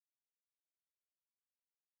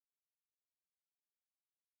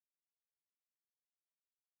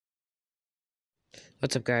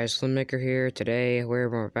What's up guys, Slimmaker here. Today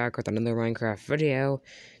we're back with another Minecraft video.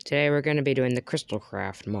 Today we're going to be doing the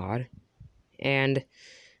CrystalCraft mod. And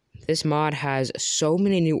this mod has so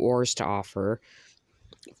many new ores to offer.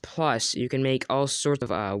 Plus, you can make all sorts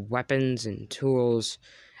of weapons and tools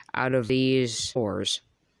out of these ores.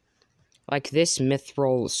 Like this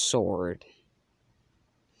mithril sword.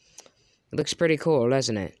 It looks pretty cool,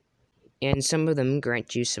 doesn't it? And some of them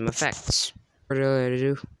grant you some effects.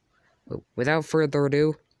 Without further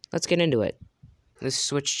ado, let's get into it. This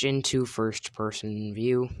switched into first-person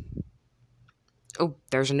view. Oh,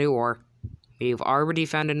 there's a new ore. We've already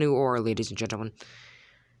found a new ore, ladies and gentlemen.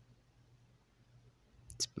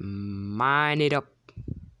 Let's mine it up.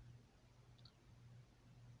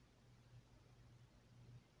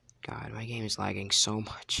 God, my game is lagging so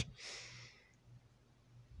much.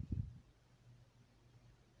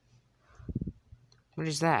 What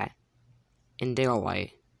is that?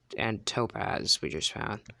 Indaleite and topaz we just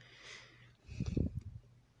found.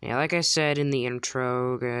 Yeah, like I said in the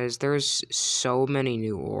intro, guys, there's so many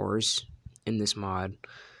new ores in this mod.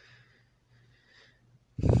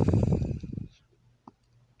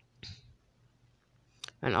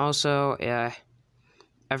 And also, I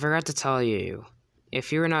forgot to tell you,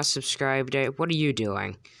 if you're not subscribed, what are you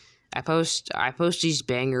doing? I post these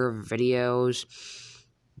banger videos.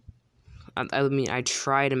 I mean, I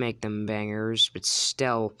try to make them bangers, but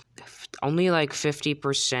still, only like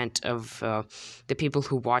 50% of the people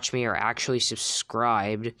who watch me are actually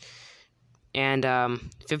subscribed. And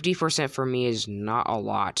 50% for me is not a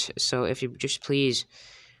lot. So if you just please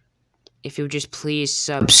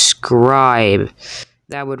subscribe,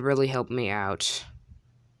 that would really help me out.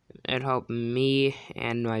 It'd help me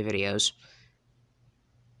and my videos.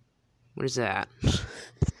 What is that?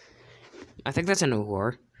 I think that's a new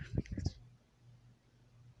ore.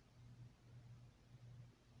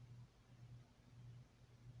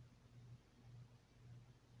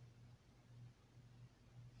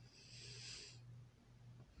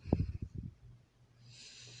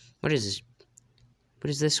 What is this?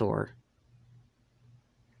 What is this ore?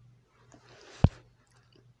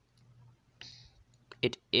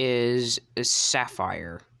 It is a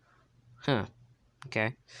sapphire. Huh.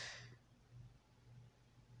 Okay.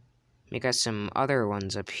 We got some other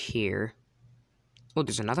ones up here. Oh,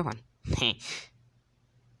 there's another one.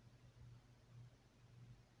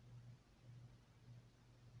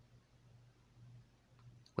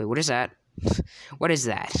 Wait, what is that? What is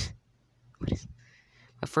that?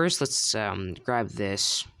 But first, let's grab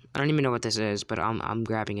this. I don't even know what this is, but I'm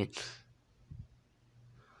grabbing it.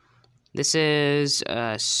 This is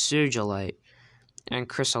sugilite and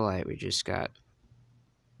chrysolite we just got.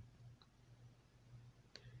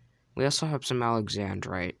 We also have some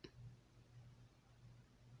alexandrite.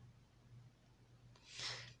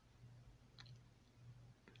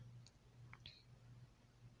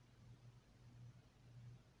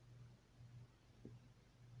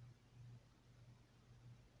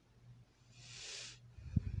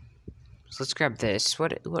 So let's grab this.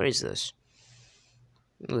 What is this?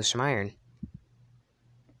 Ooh, there's some iron.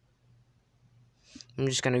 I'm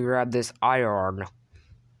just gonna grab this iron.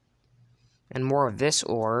 And more of this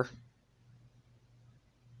ore.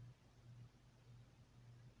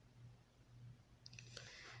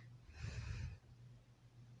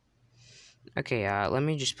 Okay, let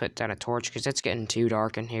me just put down a torch, because it's getting too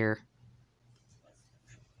dark in here.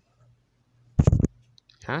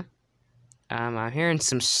 Huh? I'm hearing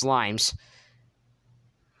some slimes.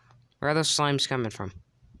 Where are those slimes coming from?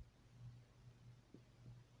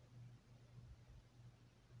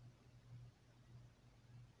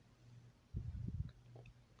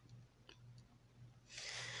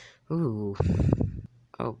 Ooh.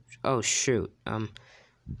 Oh, shoot.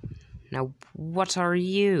 Now, what are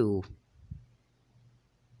you?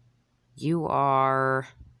 You are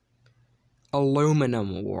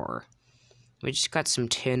aluminum ore. We just got some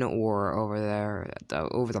tin ore over there,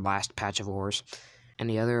 over the last patch of ores. And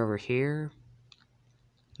the other over here.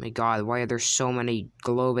 My god, why are there so many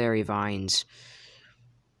glowberry vines?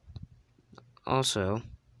 Also,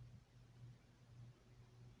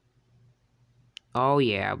 oh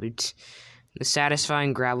yeah, the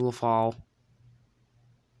satisfying gravel fall.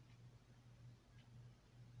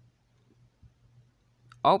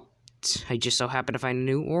 Oh, I just so happened to find a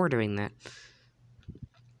new ore doing that.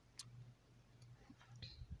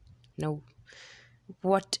 No,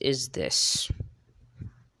 what is this?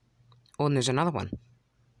 Oh, and there's another one. Oh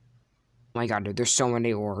my god, dude, there's so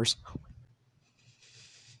many ores.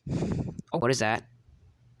 Oh, what is that?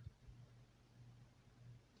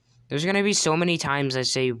 There's gonna be so many times I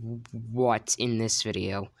say what in this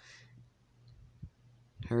video.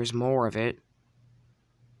 There's more of it.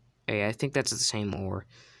 Okay, I think that's the same ore.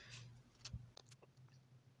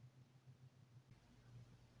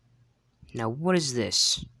 Now, what is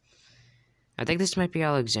this? I think this might be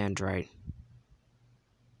Alexandrite.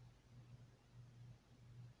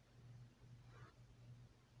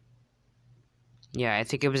 Yeah, I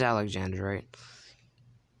think it was Alexandrite.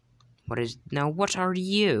 Now, what are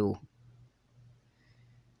you?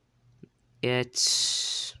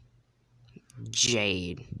 It's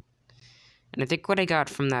jade. And I think what I got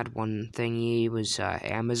from that one thingy was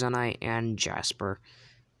Amazonite and Jasper.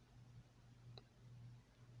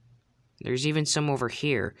 There's even some over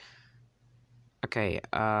here. Okay,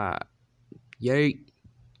 yay.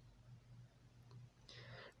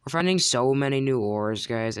 We're finding so many new ores,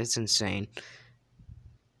 guys. It's insane.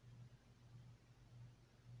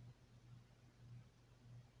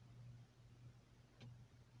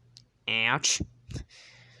 Ouch.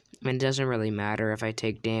 I mean, it doesn't really matter if I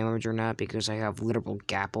take damage or not because I have literal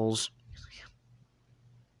gapples.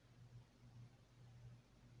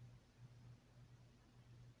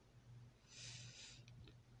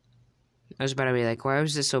 I was about to be like, why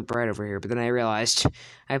was this so bright over here? But then I realized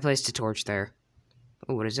I placed a torch there.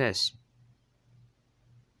 Oh, what is this?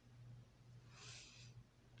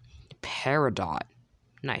 Peridot.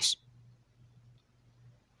 Nice.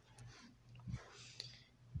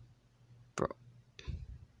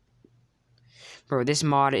 Bro, this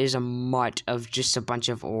mod is a mutt of just a bunch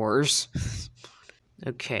of ores.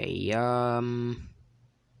 Okay, are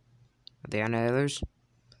there any others?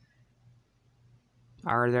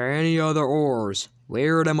 Are there any other ores?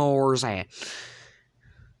 Where are them ores at?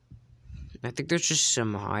 I think there's just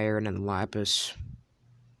some iron and lapis.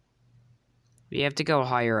 We have to go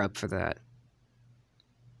higher up for that.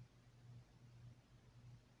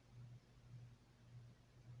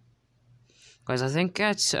 Because I think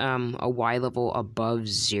that's, a Y level above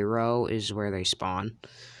 0 is where they spawn.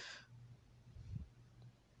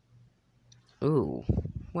 Ooh,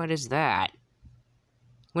 what is that?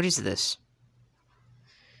 What is this?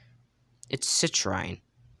 It's citrine.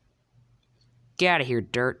 Get out of here,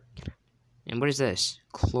 dirt. And what is this?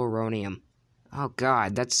 Chloronium. Oh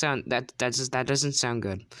god, that doesn't sound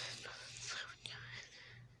good.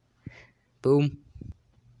 Boom.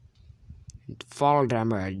 Fall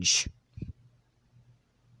damage.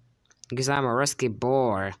 Because I'm a risky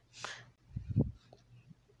boy.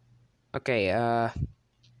 Okay,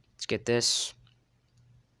 let's get this.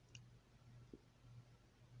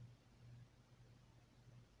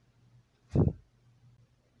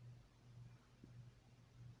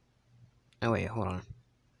 Oh wait, hold on.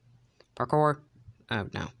 Parkour? Oh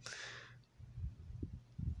no.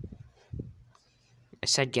 I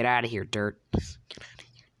said get out of here, dirt. Get out of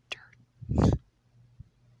here, dirt.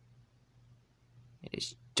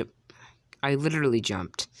 I literally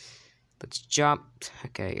jumped. Let's jump.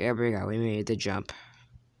 Okay, there we go. We made the jump.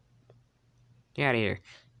 Get out of here.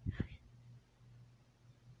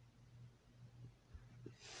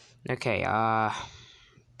 Okay,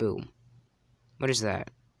 boom. What is that?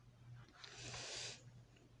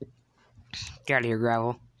 Get out of here,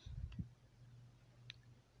 gravel.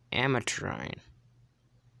 Amatrine.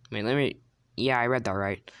 Wait, let me... Yeah, I read that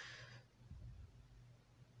right.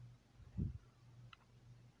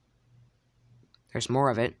 There's more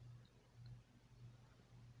of it.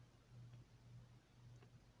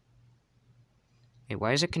 Wait,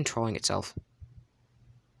 why is it controlling itself?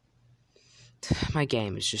 My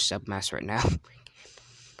game is just a mess right now.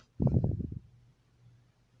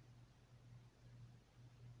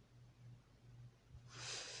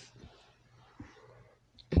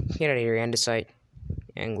 Get out of here, andesite.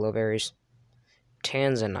 And glowberries.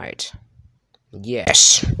 Tanzanite.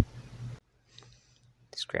 Yes!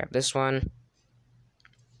 Let's grab this one.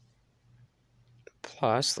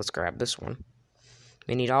 Plus, let's grab this one.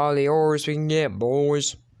 We need all the ores we can get,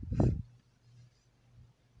 boys.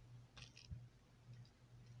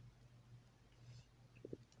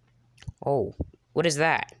 Oh, what is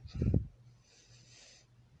that?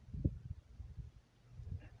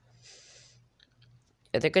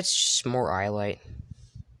 I think it's just more iolite.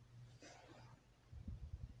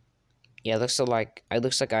 Yeah, it looks like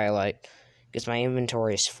iolite. Because my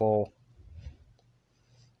inventory is full.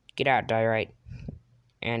 Get out, diorite.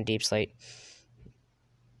 And deep slate.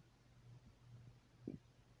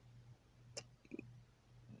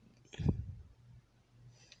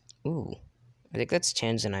 Ooh, I think that's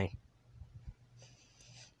tanzanite.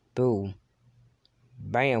 Boom.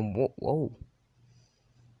 Bam. Whoa.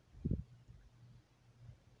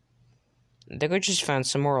 I think I just found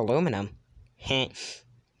some more aluminum. Heh.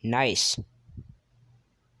 Nice.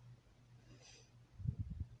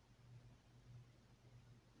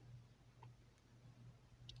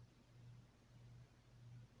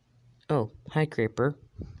 Oh, hi, Creeper.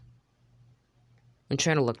 I'm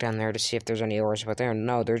trying to look down there to see if there's any ores, but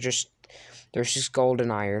no, there's just gold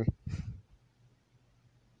and iron.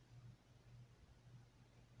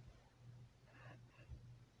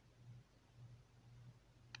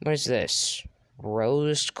 What is this?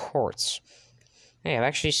 Rose quartz. Hey, I've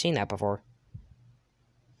actually seen that before.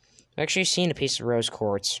 I've actually seen a piece of rose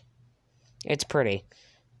quartz. It's pretty.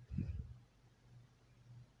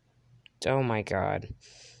 Oh my god.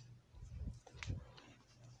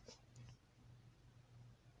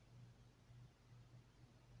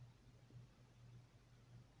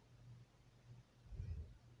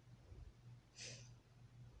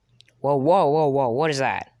 Whoa, whoa, whoa, whoa, what is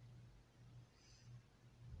that?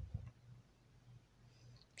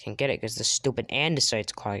 Can't get it because the stupid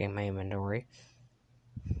andesite's clogging my inventory.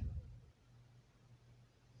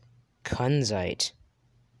 Kunzite.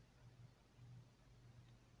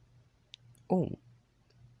 Oh.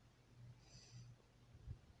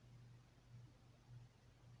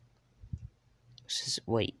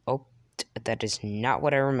 Wait, oh, that is not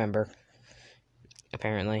what I remember.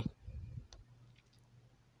 Apparently.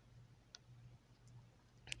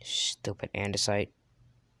 Stupid andesite.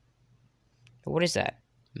 What is that?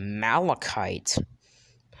 Malachite.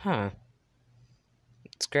 Huh.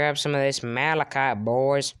 Let's grab some of this malachite,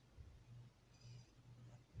 boys.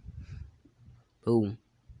 Boom.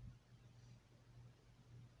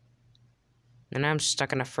 And I'm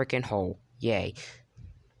stuck in a freaking hole. Yay.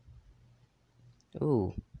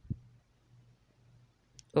 Ooh.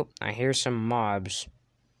 Oh, I hear some mobs.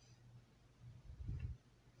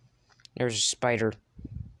 There's a spider.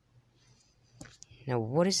 Now,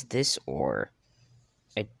 what is this ore?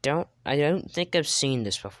 I don't think I've seen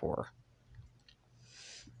this before.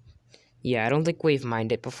 Yeah, I don't think we've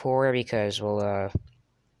mined it before because, well,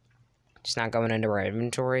 it's not going into our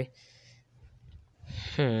inventory.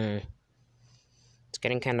 It's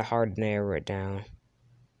getting kind of hard to narrow it down.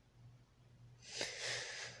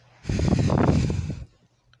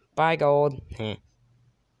 Bye, gold.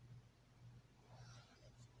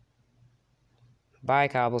 Bye,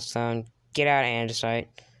 cobblestone. Get out of andesite.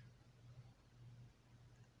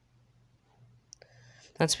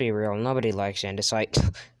 Let's be real, nobody likes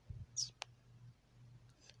andesite.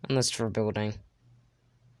 Unless for building.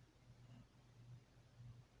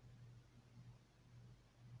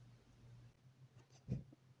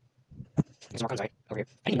 There's more kunzite over here.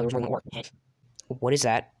 I didn't know there was more than ore. What is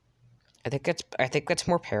that? I think that's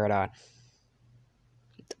more peridot.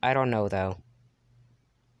 I don't know though.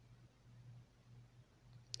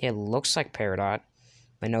 It looks like peridot.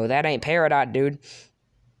 But no, that ain't peridot, dude.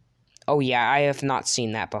 Oh yeah, I have not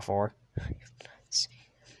seen that before.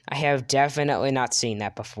 I have definitely not seen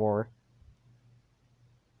that before.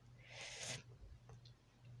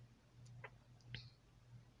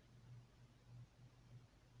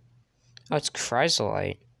 Oh, it's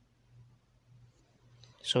chrysolite.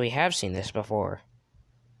 So we have seen this before.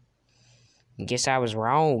 Guess I was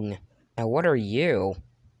wrong. Now, what are you?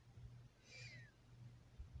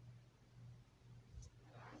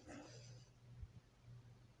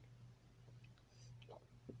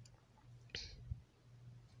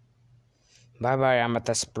 Bye-bye,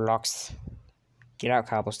 amethyst blocks. Get out,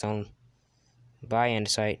 cobblestone. Bye,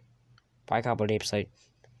 andesite. Bye, cobble deepslate.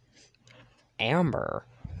 Amber.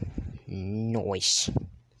 Nice.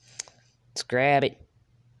 Let's grab it.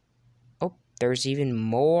 Oh, there's even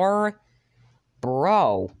more?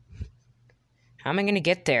 Bro. How am I gonna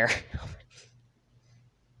get there?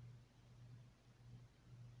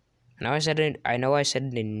 I know I said I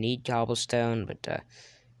didn't need cobblestone, but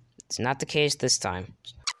it's not the case this time.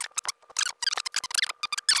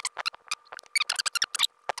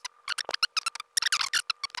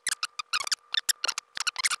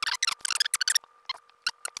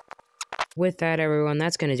 With that, everyone,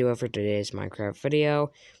 that's going to do it for today's Minecraft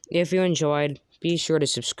video. If you enjoyed, be sure to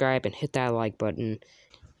subscribe and hit that like button.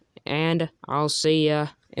 And I'll see ya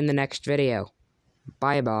in the next video.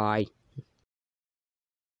 Bye-bye.